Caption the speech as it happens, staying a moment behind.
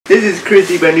This is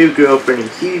Chrissy, my new girlfriend,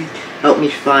 and she helped me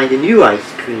find a new ice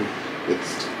cream.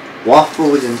 It's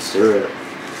waffles and syrup.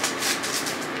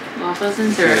 Waffles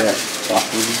and syrup.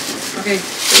 Waffles and syrup. Okay,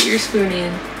 put your spoon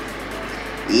in.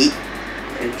 Eat.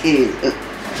 Okay.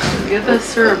 Get the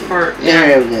syrup part.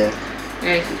 There we go.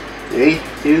 Okay. 3,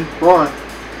 2, 1.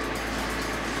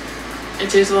 It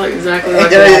tastes like exactly like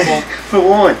a waffle. For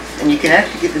once, and you can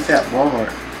actually get this at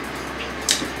Walmart.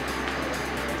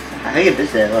 I give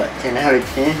this a 10 out of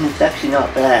 10. It's actually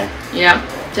not bad. Yeah,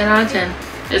 10 out of 10.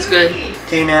 It's good.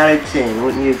 10 out of 10.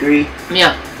 Wouldn't you agree?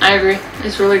 Yeah, I agree.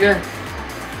 It's really good.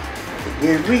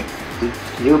 Yeah,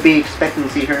 you'll be expecting to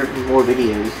see her in more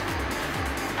videos.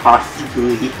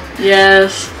 Possibly.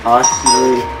 Yes.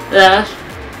 Possibly. Yes.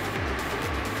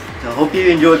 So I hope you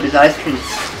enjoyed this ice cream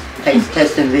taste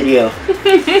testing video.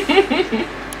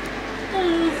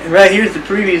 Right here's the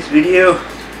previous video.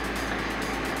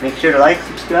 Make sure to like,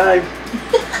 subscribe.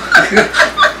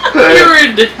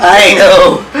 I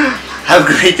know. Have a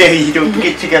great day. You don't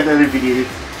forget to check out the other videos.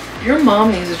 Your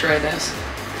mom needs to try this.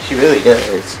 She really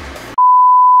does.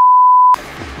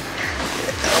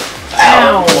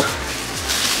 Ow.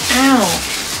 Ow.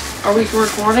 Are we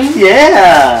recording?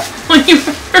 Yeah.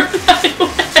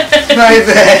 My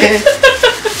bad.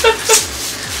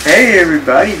 Hey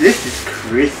everybody, this is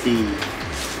Chrissy,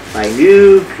 my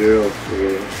new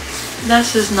girlfriend.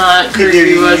 That's just not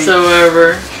creepy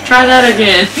whatsoever. Try that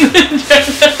again.